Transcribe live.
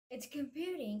Edge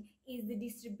computing is the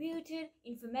distributed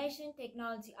information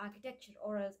technology architecture,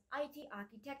 or else IT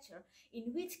architecture,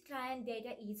 in which client data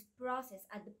is processed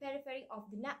at the periphery of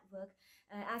the network,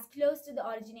 as close to the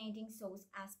originating source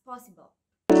as possible.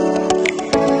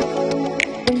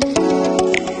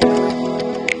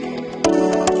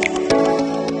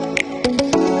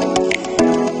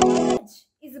 Edge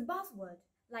is a buzzword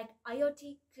like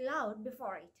IoT, cloud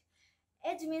before it.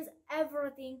 Edge means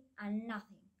everything and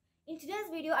nothing. In today's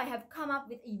video, I have come up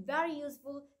with a very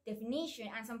useful definition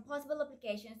and some possible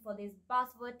applications for this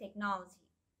buzzword technology.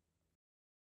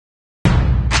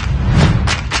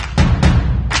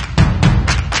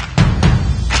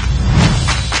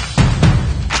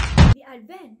 The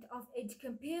advent of edge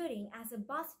computing as a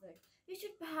buzzword, you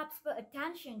should perhaps pay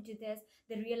attention to this,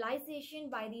 the realization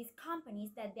by these companies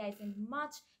that there isn't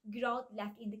much growth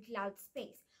left in the cloud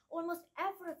space. Almost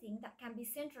everything that can be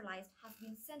centralized has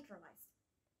been centralized.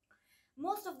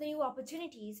 Most of the new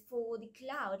opportunities for the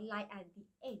cloud lie at the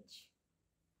edge.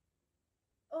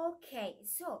 Okay,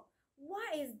 so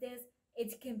what is this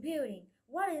edge computing?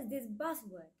 What is this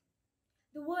buzzword?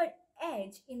 The word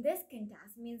edge in this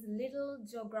context means little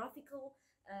geographical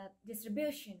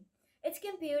distribution. Edge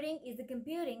computing is the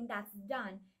computing that's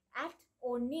done at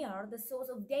or near the source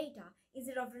of data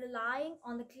instead of relying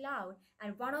on the cloud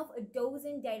and one of a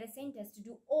dozen data centers to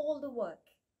do all the work.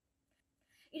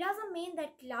 It doesn't mean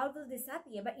that cloud will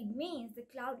disappear, but it means the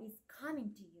cloud is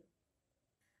coming to you.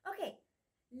 Okay,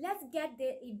 let's get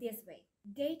it this way.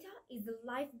 Data is the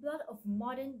lifeblood of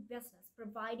modern business,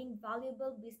 providing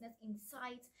valuable business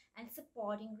insights and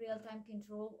supporting real-time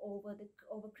control over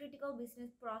critical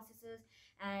business processes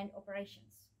and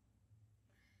operations.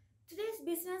 Today's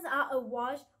business are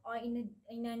awash or in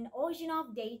an ocean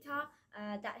of data.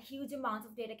 That huge amounts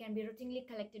of data can be routinely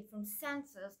collected from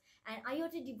sensors and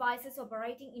IoT devices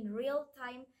operating in real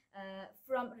time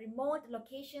from remote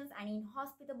locations and in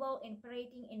hospitable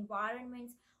operating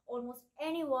environments almost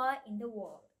anywhere in the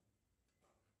world.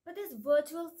 But this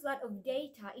virtual flood of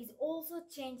data is also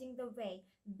changing the way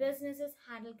businesses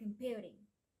handle computing.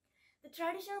 The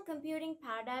traditional computing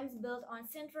paradigms built on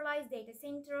centralized data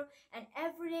center and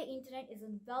everyday internet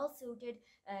isn't well suited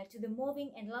to the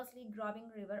moving, endlessly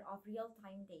growing river of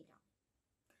real-time data.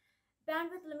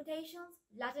 Bandwidth limitations,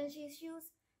 latency issues,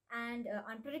 and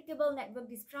unpredictable network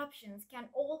disruptions can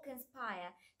all conspire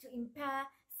to impair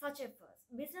such efforts.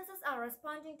 Businesses are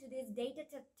responding to these data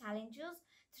challenges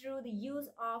through the use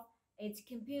of edge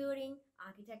computing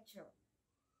architecture.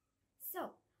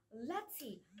 So, let's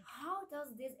see how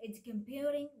does this edge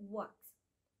computing works.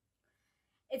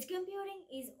 Edge computing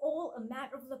is all a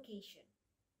matter of location.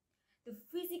 The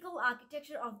physical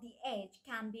architecture of the edge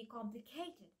can be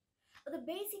complicated. The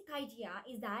basic idea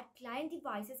is that client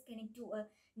devices connect to a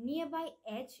nearby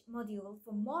edge module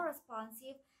for more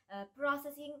responsive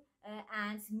processing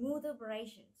and smoother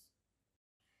operations.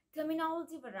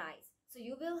 Terminology varies, so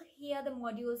you will hear the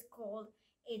modules called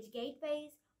edge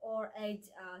gateways or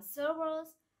edge servers,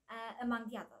 among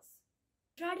the others.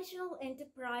 Traditional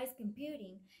enterprise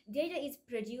computing, data is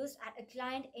produced at a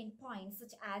client endpoint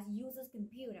such as user's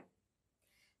computer.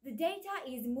 The data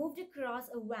is moved across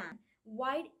a WAN,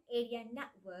 wide area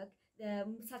network,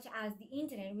 such as the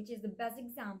internet, which is the best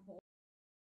example,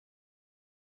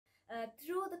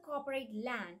 through the corporate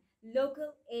LAN,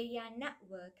 local area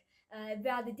network,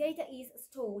 where the data is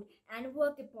stored and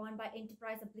worked upon by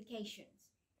enterprise applications.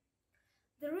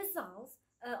 The results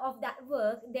of that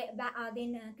work are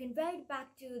then conveyed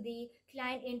back to the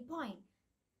client endpoint.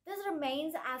 This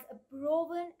remains as a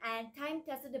proven and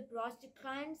time-tested approach to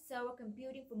client-server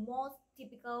computing for most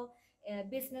typical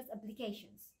business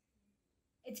applications.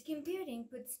 Edge computing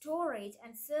puts storage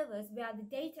and servers where the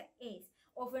data is,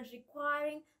 often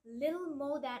requiring little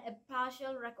more than a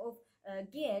partial rack of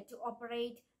gear to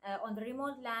operate on the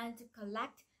remote LAN to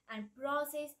collect and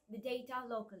process the data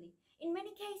locally. In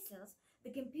many cases,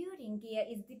 the computing gear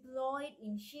is deployed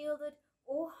in shielded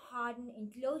or hardened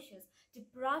enclosures to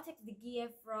protect the gear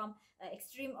from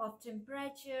extreme of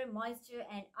temperature, moisture,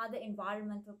 and other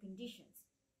environmental conditions.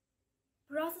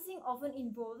 Processing often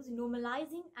involves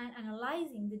normalizing and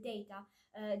analyzing the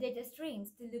data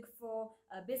streams to look for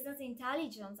business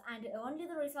intelligence, and only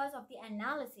the results of the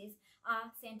analysis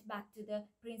are sent back to the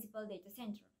principal data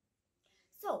center.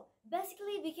 So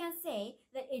basically, we can say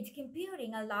that edge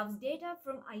computing allows data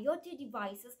from IoT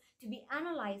devices to be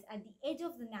analyzed at the edge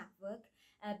of the network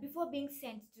before being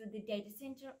sent to the data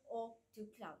center or to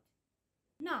cloud.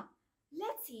 Now,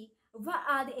 let's see what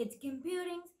are the edge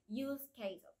computing's use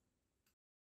cases.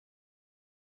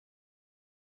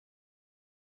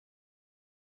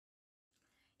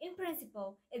 In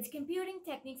principle, edge computing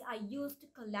techniques are used to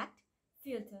collect,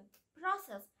 filter,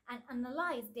 process, and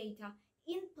analyze data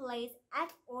in place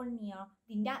at or near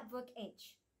the network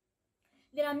edge.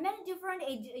 There are many different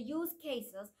use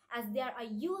cases. As there are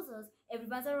users,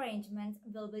 everyone's arrangements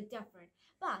will be different.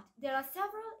 But there are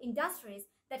several industries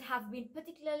that have been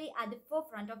particularly at the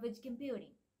forefront of edge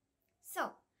computing.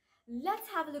 So, let's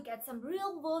have a look at some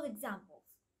real world examples.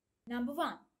 Number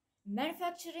one,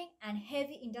 manufacturing and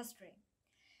heavy industry.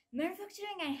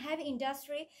 Manufacturing and heavy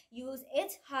industry use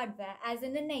edge hardware as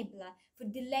an enabler for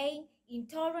delaying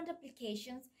intolerant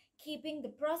applications, keeping the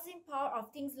processing power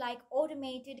of things like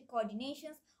automated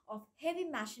coordinations of heavy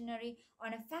machinery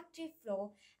on a factory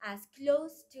floor as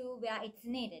close to where it's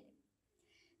needed.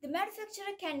 The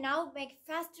manufacturer can now make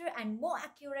faster and more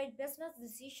accurate business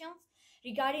decisions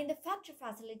regarding the factory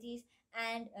facilities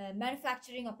and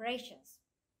manufacturing operations.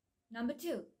 Number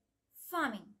two,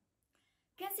 farming.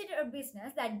 Consider a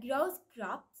business that grows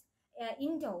crops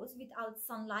indoors without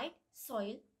sunlight,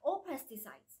 soil, or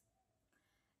pesticides.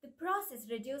 The process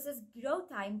reduces grow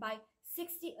time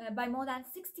by more than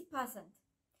 60%.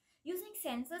 Using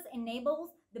sensors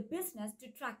enables the business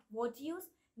to track water use,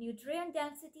 nutrient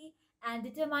density, and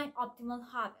determine optimal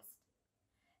harvest.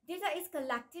 Data is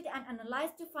collected and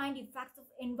analyzed to find effects of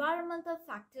environmental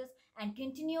factors and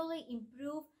continually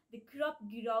improve the crop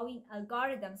growing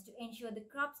algorithms to ensure the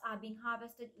crops are being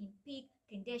harvested in peak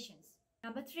conditions.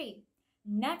 Number three,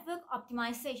 network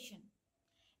optimization.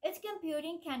 Edge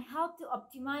computing can help to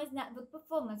optimize network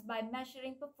performance by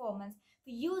measuring performance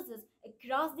for users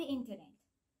across the internet.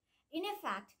 In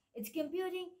effect, edge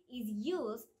computing is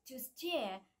used to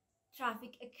steer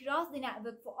traffic across the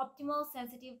network for optimal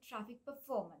sensitive traffic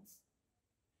performance.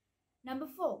 Number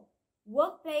four,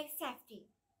 workplace safety.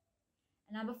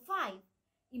 Number five,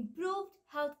 improved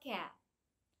healthcare.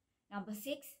 Number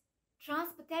six,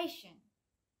 transportation.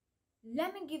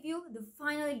 Let me give you the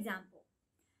final example.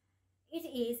 It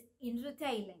is in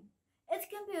retailing. Edge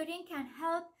computing can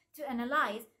help to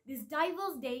analyze this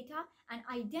diverse data and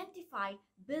identify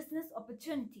business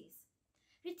opportunities.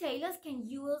 Retailers can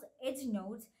use edge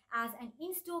nodes as an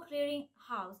in-store clearing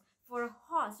house for a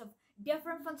host of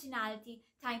different functionality,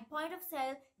 tying point of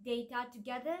sale data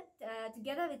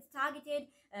together with targeted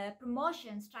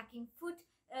promotions, tracking foot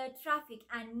traffic,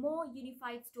 and more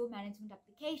unified store management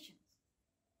applications.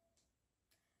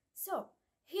 So,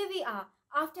 here we are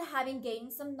after having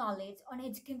gained some knowledge on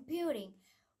edge computing.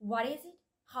 What is it,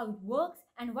 how it works,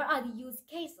 and what are the use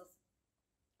cases?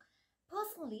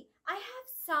 Personally, I have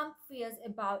some fears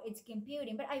about edge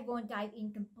computing, but I won't dive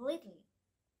in completely.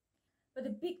 But the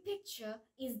big picture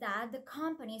is that the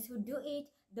companies who do it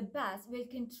the best will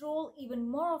control even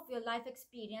more of your life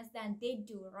experience than they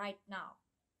do right now.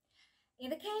 In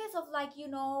the case of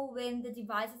when the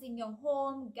devices in your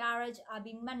home, garage are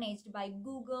being managed by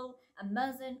Google,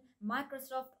 Amazon,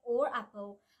 Microsoft, or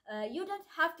Apple, you don't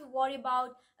have to worry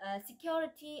about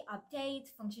security, updates,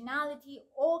 functionality,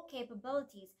 or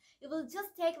capabilities. You will just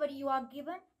take what you are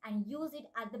given and use it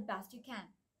at the best you can.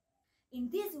 In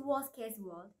this worst case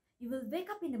world, you will wake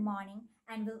up in the morning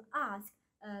and will ask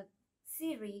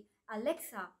Siri,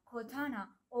 Alexa, Cortana,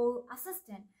 or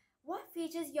Assistant what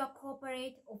features your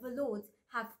corporate overloads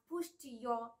have pushed to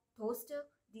your toaster,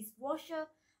 dishwasher,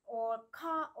 or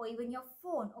car, or even your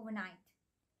phone overnight.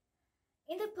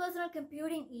 In the personal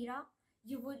computing era,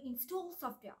 you would install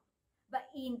software, but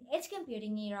in edge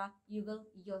computing era, you will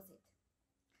use it.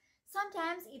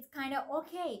 Sometimes it's kind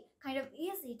of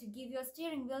easy to give your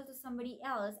steering wheel to somebody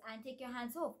else and take your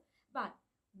hands off. But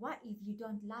what if you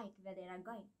don't like where they are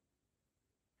going?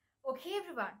 Okay,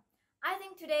 everyone. I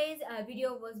think today's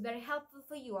video was very helpful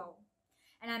for you all.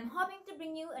 And I'm hoping to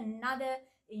bring you another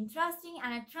interesting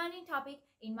and a trending topic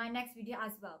in my next video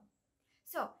as well.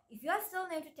 So, if you are still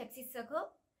new to TechSIS Circle,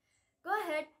 go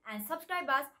ahead and subscribe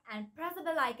us and press the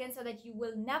bell icon so that you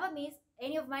will never miss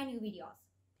any of my new videos.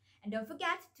 And don't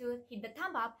forget to hit the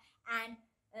thumb up and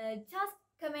just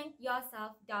comment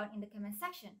yourself down in the comment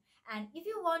section. And if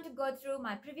you want to go through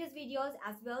my previous videos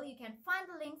as well, you can find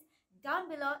the links down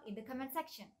below in the comment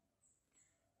section.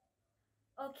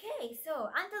 Okay, so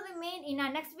until we meet in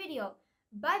our next video,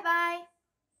 bye bye.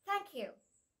 Thank you.